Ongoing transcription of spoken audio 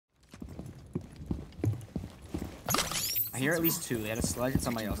hear at least two. They had a sledge and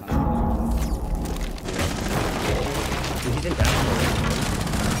somebody else on it. He's in down.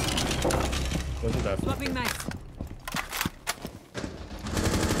 Swapping knife.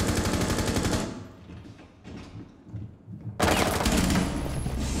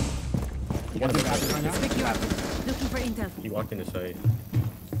 Looking for intel. He walked into sight.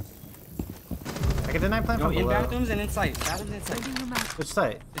 I can deny plan No, from in below. bathrooms and in sight. Bathrooms and in sight. Which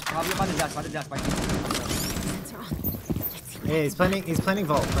site? It's probably by the desk. By the desk. By the Yeah, he's planning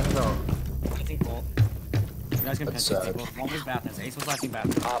vault. Planning vault. I think vault. You guys can pinch it. One was bathrooms. Ace was last in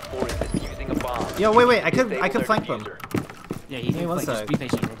bathrooms. Op 4 is defusing a bomb. Yo, wait. I could flank them. Yeah, he can one play. Just side. be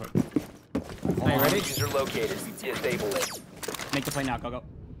patient real quick. Are you ready? User located. Disable it. Make the play now. Go.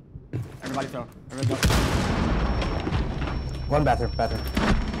 Everybody throw. Everybody go. One bathroom.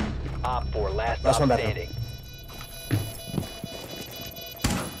 Op 4, last Last op one bathroom. standing.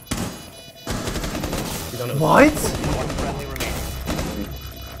 He's on it. What? One friendly remaining.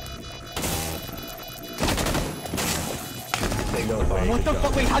 They go away. What the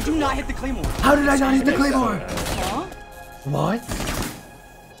fuck? Wait, how'd you not hit the claymore? How did I not hit the claymore? Huh? What?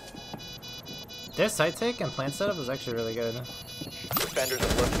 Their site take and plant setup was actually really good. Defenders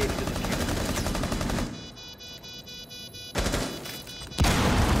have located the diffuser.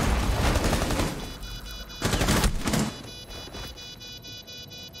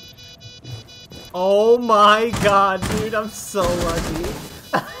 Oh my god, dude, I'm so lucky.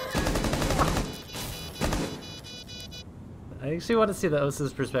 I actually want to see the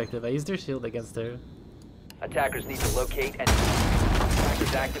Osa's perspective. I used her shield against her. Attackers need to locate and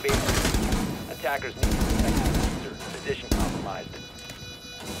attackers activate. Attackers need to protect the diffuser. Position compromised.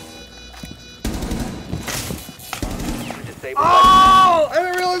 Disable. Oh! I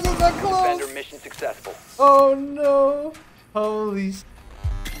didn't realize it was that close! Defender mission successful. Oh no! Holy sh...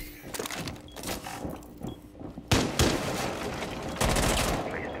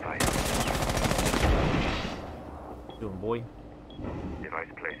 Doing, boy. Device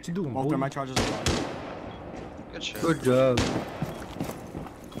placed. What you doing, Both boy? of my charges are gone. Good shit. Good job.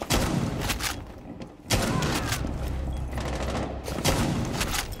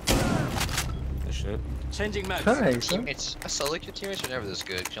 Good shit. Changing modes. Nice. Huh? Teammates, I saw like your teammates are never this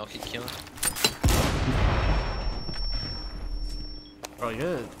good. Y'all keep killing. Bro,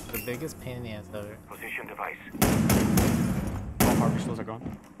 you're the biggest pain in the ass ever. Position device. All harbor schools are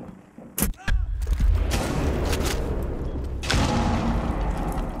gone.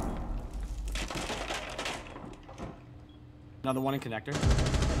 Another one in connector.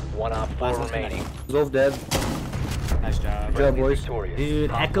 One op 4 Last one's remaining. Wolf dead. Nice job. Good job, boys. Victorious.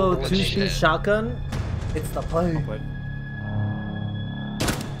 Dude, Op Echo 4 2-speed eliminated. shotgun. It's the play. Well played.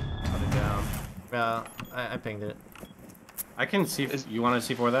 Put it down. Yeah, I pinged it. I can see. You want to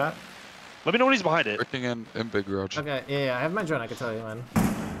see for that? Let me know when he's behind it. Working in big garage. Okay, yeah, I have my drone, I can tell you, man.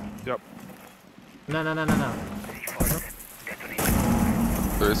 Yep. No.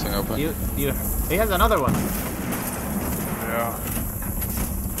 Racing open. He has another one. Yeah.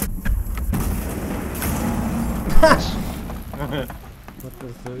 What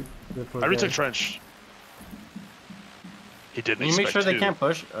the fuck? I retook trench. He didn't Can you make expect sure they to. can't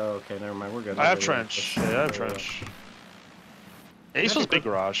push? Oh, okay, never mind. We're good. I have We're good. trench. Yeah, I have trench. Ace was big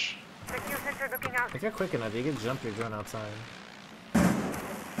garage. If you're quick enough, you can jump your drone outside.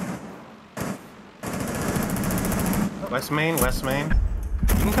 West main. You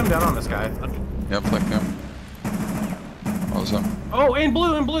can come down on this guy. Yep, like him. Awesome. Oh, in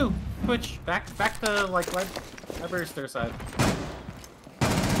blue. Twitch. Back to like Library side.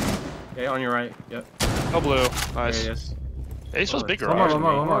 Okay, on your right. Yep. Oh, blue. There Nice. he is. Ace was big One garage.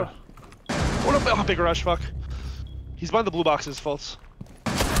 more. What about big garage? Fuck. He's behind the blue boxes, false.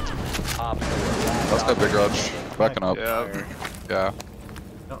 Op 4, That's got big garage. Backing up. Yeah. Yeah.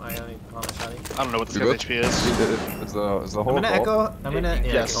 No, I only on the shotty. I don't know what this You guy's good? HP is. Is the I'm whole gonna vault? echo. I'm gonna.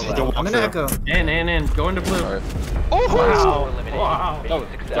 Yeah, Yes, hold he on. can walk I'm gonna through. echo. In. Go into blue. Alright. Oh, Wow. Eliminated. Wow.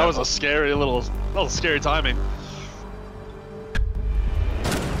 Mission That was a successful. scary little scary timing.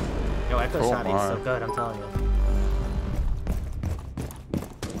 Yo, echo Oh shotty is so my. good. I'm telling you.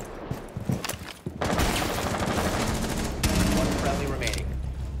 One friendly remaining.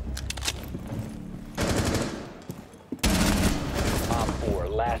 Op 4,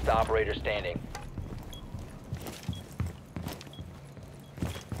 last operator standing.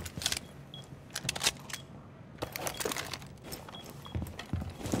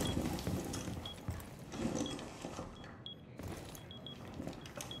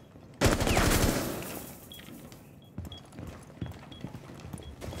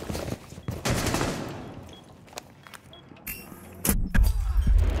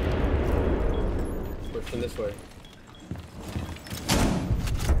 Pushing this way.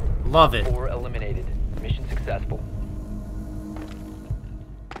 Love it. 4 eliminated. Mission successful.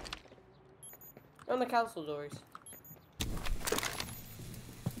 On the council doors.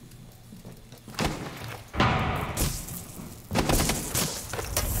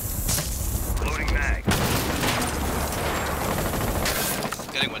 Loading mag.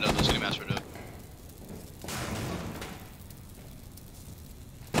 Getting window, just getting master window.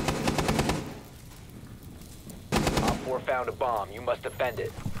 Op 4 found a bomb. You must defend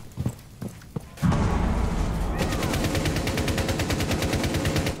it.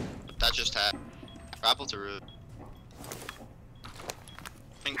 That just had. Grapple to root.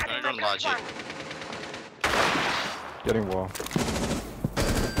 I'm gonna go to logic. Getting wall.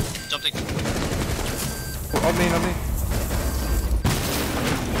 Jumping. Oh, on me.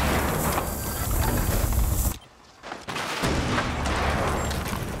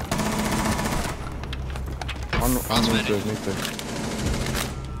 On underneath there.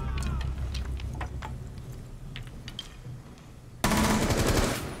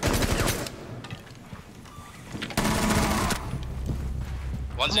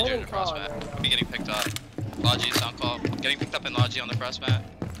 One's injured in the cross mat. Be getting picked up. Logi, sound call. Getting picked up in Logi on the cross mat.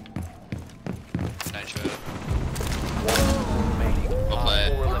 Nitro. Well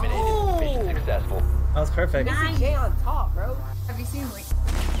play. 4 eliminated. Mission successful. That was perfect. J on top, bro. Have you seen like?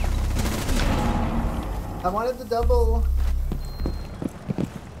 I wanted the double.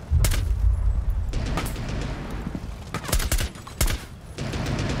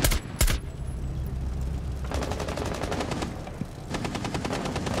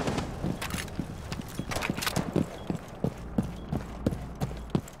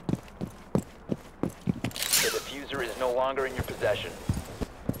 The diffuser is no longer in your possession.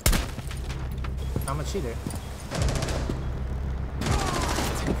 I'm a cheater.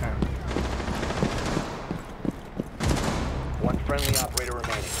 One friendly operator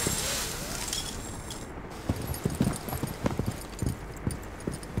remaining.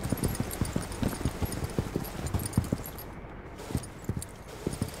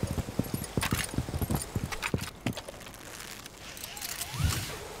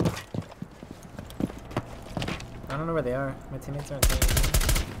 I don't know where they are. My teammates aren't saying anything.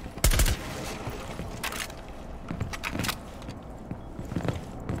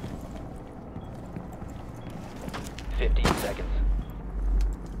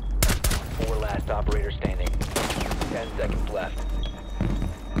 Operator standing. 10 seconds left.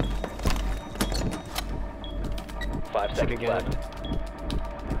 5 seconds left.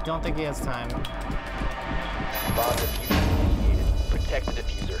 Don't think he has time. Bomb diffuser initiated. Protect the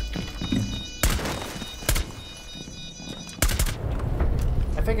diffuser.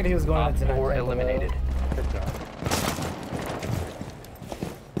 I figured he was going Op into 4 eliminated. Good job.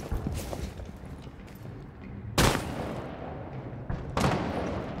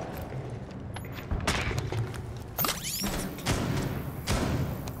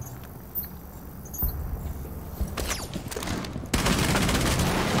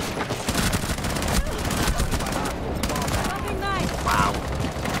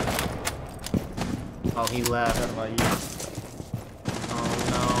 Oh, he left. Oh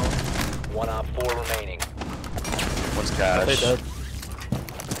no. One Op 4 remaining. One's cash.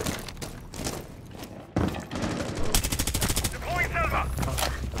 Deploying Selva.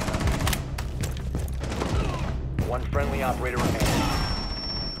 One friendly operator remaining.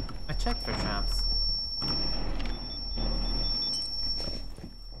 I checked for traps.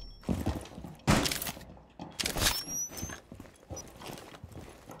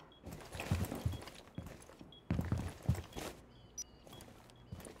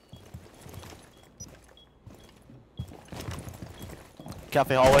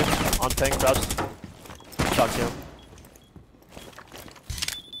 Cafe hallway. On thing, crouch. Talk to him.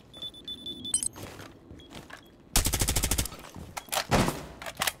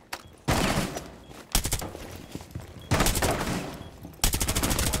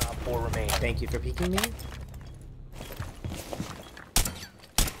 One Op 4 remaining. Thank you for peeking me.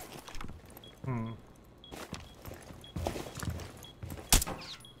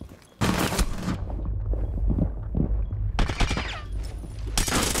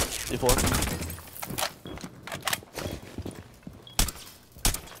 D4.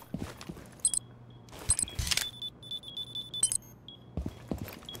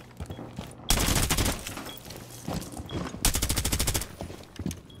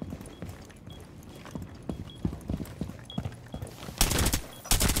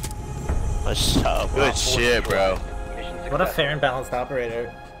 Nice job. Good shit, bro. What a fair and balanced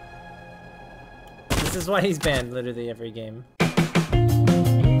operator. This is why he's banned literally every game.